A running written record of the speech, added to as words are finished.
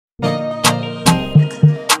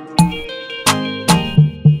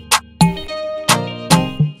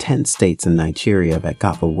10 states in Nigeria that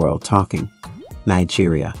got the world talking.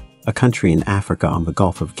 Nigeria, a country in Africa on the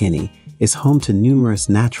Gulf of Guinea, is home to numerous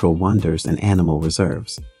natural wonders and animal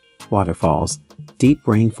reserves. Waterfalls, deep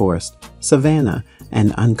rainforest, savanna,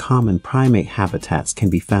 and uncommon primate habitats can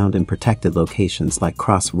be found in protected locations like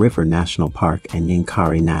Cross River National Park and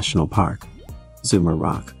Yankari National Park. Zuma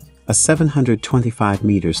Rock, a 725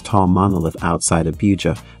 meters tall monolith outside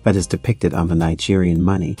Abuja that is depicted on the Nigerian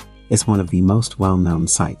money, is one of the most well-known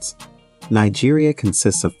sites. Nigeria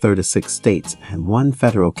consists of 36 states and one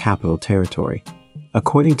federal capital territory.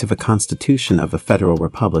 According to the Constitution of the Federal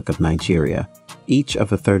Republic of Nigeria, each of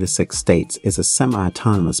the 36 states is a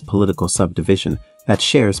semi-autonomous political subdivision that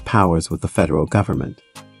shares powers with the federal government.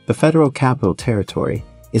 The Federal Capital Territory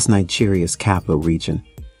is Nigeria's capital region,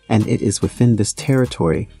 and it is within this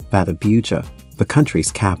territory that Abuja, the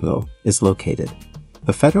country's capital, is located.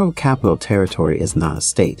 The Federal Capital Territory is not a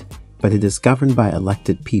state, but it is governed by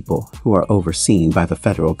elected people who are overseen by the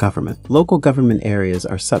federal government. Local government areas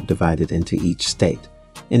are subdivided into each state.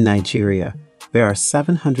 In Nigeria, there are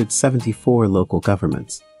 774 local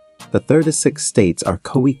governments. The 36 states are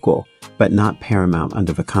co-equal, but not paramount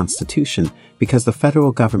under the Constitution because the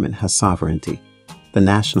federal government has sovereignty. The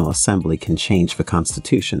National Assembly can change the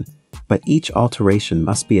Constitution, but each alteration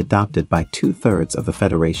must be adopted by 2/3 of the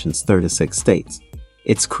Federation's 36 states.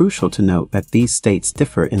 It's crucial to note that these states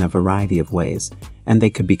differ in a variety of ways, and they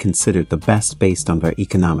could be considered the best based on their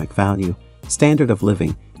economic value, standard of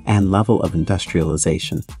living, and level of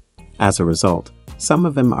industrialization. As a result, some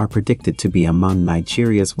of them are predicted to be among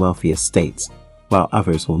Nigeria's wealthiest states, while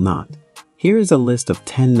others will not. Here is a list of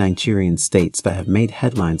 10 Nigerian states that have made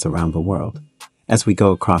headlines around the world. As we go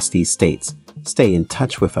across these states, stay in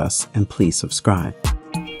touch with us and please subscribe.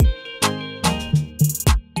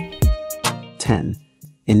 10.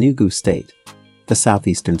 Enugu State. The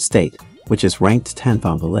southeastern state, which is ranked 10th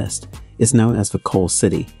on the list, is known as the Coal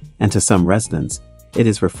City, and to some residents, it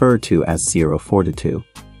is referred to as Zero Fortitude.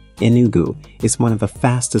 Enugu is one of the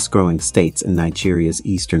fastest-growing states in Nigeria's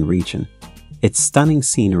eastern region. Its stunning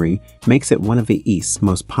scenery makes it one of the East's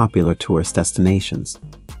most popular tourist destinations.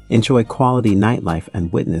 Enjoy quality nightlife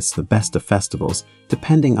and witness the best of festivals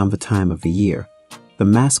depending on the time of the year. The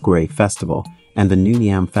Masquerade Festival and the New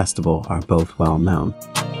Yam Festival are both well known.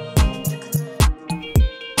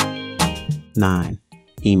 9.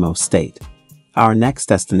 Imo State. Our next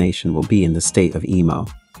destination will be in the state of Imo.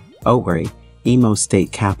 Owerri, Imo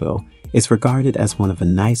State capital, is regarded as one of the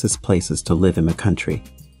nicest places to live in the country.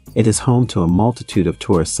 It is home to a multitude of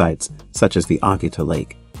tourist sites such as the Oguta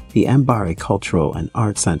Lake, the Mbari Cultural and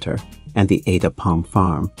Art Center, and the Ada Palm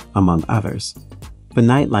Farm, among others. The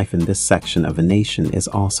nightlife in this section of the nation is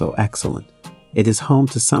also excellent. It is home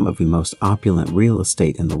to some of the most opulent real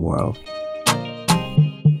estate in the world.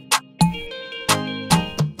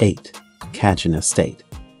 8. Kaduna State.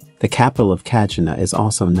 The capital of Kaduna is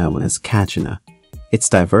also known as Kaduna. Its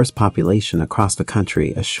diverse population across the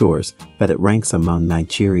country assures that it ranks among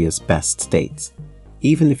Nigeria's best states.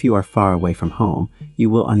 Even if you are far away from home, you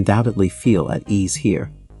will undoubtedly feel at ease here.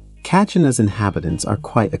 Kaduna's inhabitants are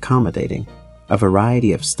quite accommodating. A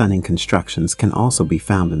variety of stunning constructions can also be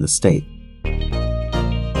found in the state.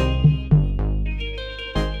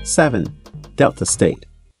 7. Delta State.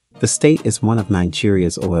 The state is one of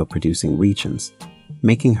Nigeria's oil-producing regions,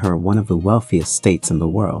 making her one of the wealthiest states in the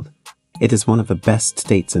world. It is one of the best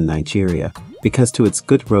states in Nigeria because to its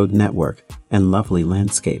good road network and lovely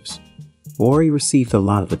landscapes. Warri received a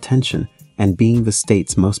lot of attention, and being the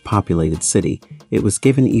state's most populated city, it was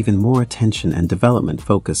given even more attention and development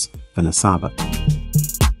focus than Asaba.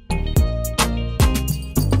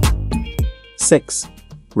 6.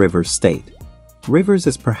 Rivers State. Rivers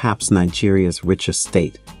is perhaps Nigeria's richest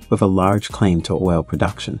state, with a large claim to oil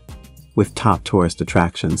production. With top tourist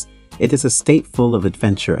attractions, it is a state full of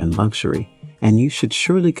adventure and luxury, and you should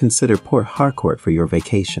surely consider Port Harcourt for your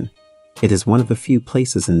vacation. It is one of the few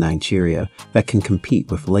places in Nigeria that can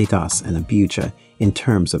compete with Lagos and Abuja in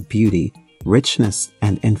terms of beauty, richness,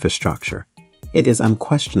 and infrastructure. It is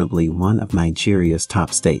unquestionably one of Nigeria's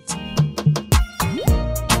top states.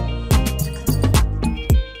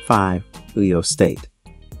 5. Uyo State.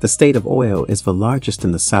 The state of Oyo is the largest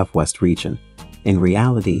in the southwest region. In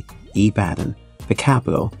reality, Ibadan, the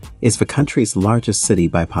capital, is the country's largest city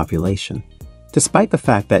by population. Despite the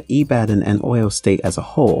fact that Ibadan and Oyo State as a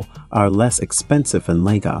whole are less expensive than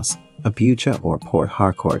Lagos, Abuja, or Port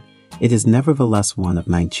Harcourt, it is nevertheless one of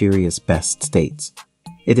Nigeria's best states.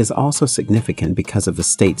 It is also significant because of the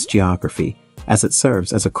state's geography, as it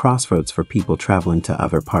serves as a crossroads for people traveling to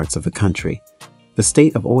other parts of the country. The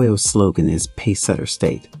state of Oyo's slogan is Pacesetter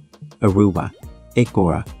State. Aruba,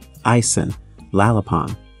 Ikora, Isen,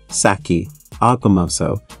 Lalapan, Saki,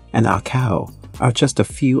 Ogbomoso, and Akao are just a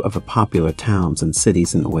few of the popular towns and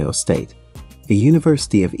cities in Oyo State. The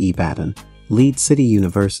University of Ibadan, Lead City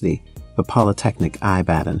University, the Polytechnic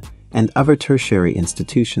Ibadan, and other tertiary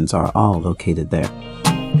institutions are all located there.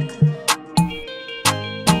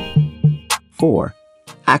 4.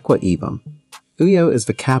 Akwa Ibom. Uyo is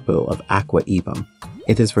the capital of Akwa Ibom.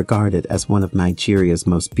 It is regarded as one of Nigeria's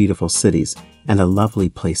most beautiful cities and a lovely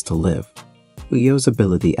place to live. Uyo's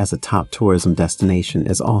ability as a top tourism destination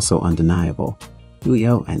is also undeniable.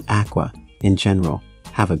 Uyo and Akwa, in general,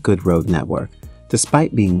 have a good road network,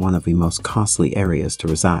 despite being one of the most costly areas to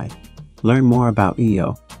reside. Learn more about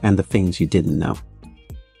Uyo and the things you didn't know.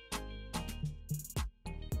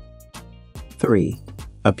 3.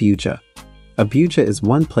 Abuja. Abuja is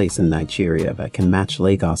one place in Nigeria that can match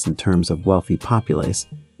Lagos in terms of wealthy populace,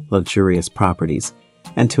 luxurious properties,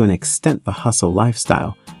 and to an extent the hustle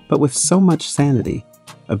lifestyle, but with so much sanity.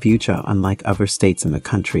 Abuja, unlike other states in the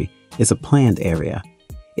country, is a planned area.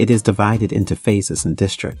 It is divided into phases and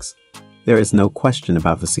districts. There is no question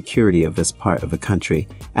about the security of this part of the country,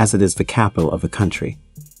 as it is the capital of the country.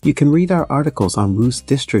 You can read our articles on Wuse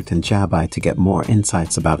District and Jabai to get more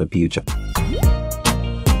insights about Abuja.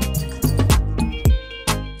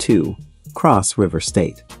 2. Cross River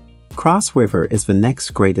State. Cross River is the next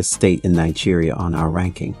greatest state in Nigeria on our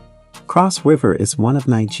ranking. Cross River is one of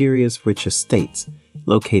Nigeria's richest states,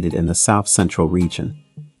 located in the south-central region,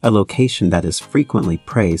 a location that is frequently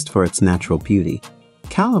praised for its natural beauty.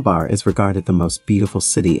 Calabar is regarded the most beautiful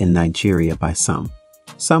city in Nigeria by some.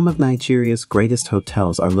 Some of Nigeria's greatest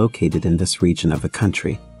hotels are located in this region of the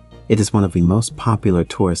country. It is one of the most popular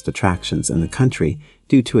tourist attractions in the country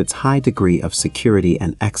due to its high degree of security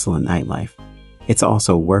and excellent nightlife. It's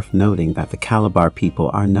also worth noting that the Calabar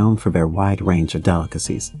people are known for their wide range of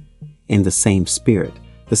delicacies. In the same spirit,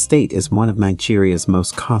 the state is one of Nigeria's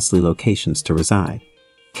most costly locations to reside.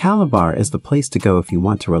 Calabar is the place to go if you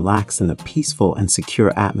want to relax in a peaceful and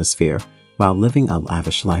secure atmosphere while living a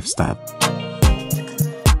lavish lifestyle.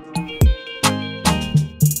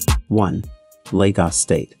 1. Lagos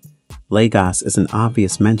State. Lagos is an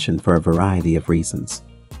obvious mention for a variety of reasons.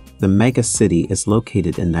 The mega city is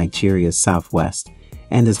located in Nigeria's southwest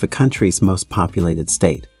and is the country's most populated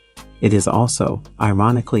state. It is also,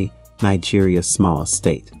 ironically, Nigeria's smallest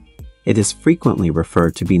state. It is frequently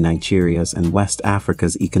referred to be Nigeria's and West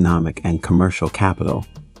Africa's economic and commercial capital.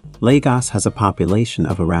 Lagos has a population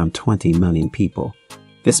of around 20 million people.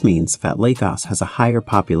 This means that Lagos has a higher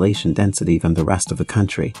population density than the rest of the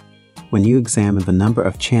country. When you examine the number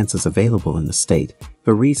of chances available in the state,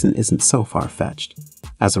 the reason isn't so far-fetched.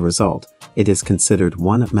 As a result, it is considered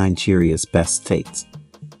one of Nigeria's best states.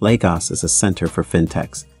 Lagos is a center for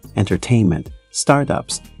fintechs, entertainment,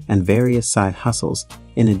 startups, and various side hustles,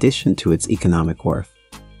 in addition to its economic worth.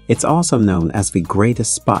 It's also known as the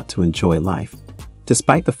greatest spot to enjoy life.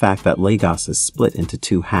 Despite the fact that Lagos is split into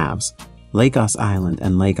two halves, Lagos Island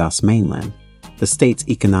and Lagos Mainland, the state's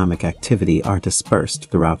economic activity are dispersed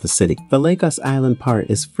throughout the city. The Lagos Island part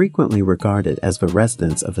is frequently regarded as the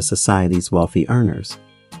residence of the society's wealthy earners.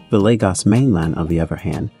 The Lagos Mainland, on the other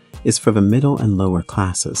hand, is for the middle and lower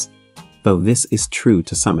classes. Though this is true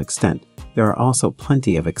to some extent, there are also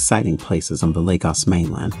plenty of exciting places on the Lagos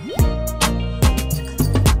Mainland.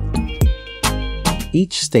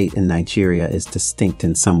 Each state in Nigeria is distinct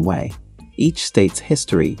in some way. Each state's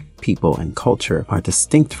history, people, and culture are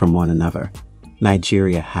distinct from one another.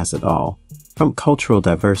 Nigeria has it all, from cultural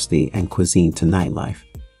diversity and cuisine to nightlife.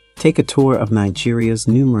 Take a tour of Nigeria's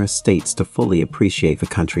numerous states to fully appreciate the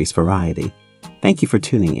country's variety. Thank you for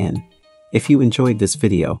tuning in. If you enjoyed this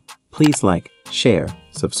video, please like, share,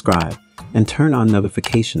 subscribe, and turn on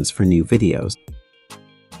notifications for new videos.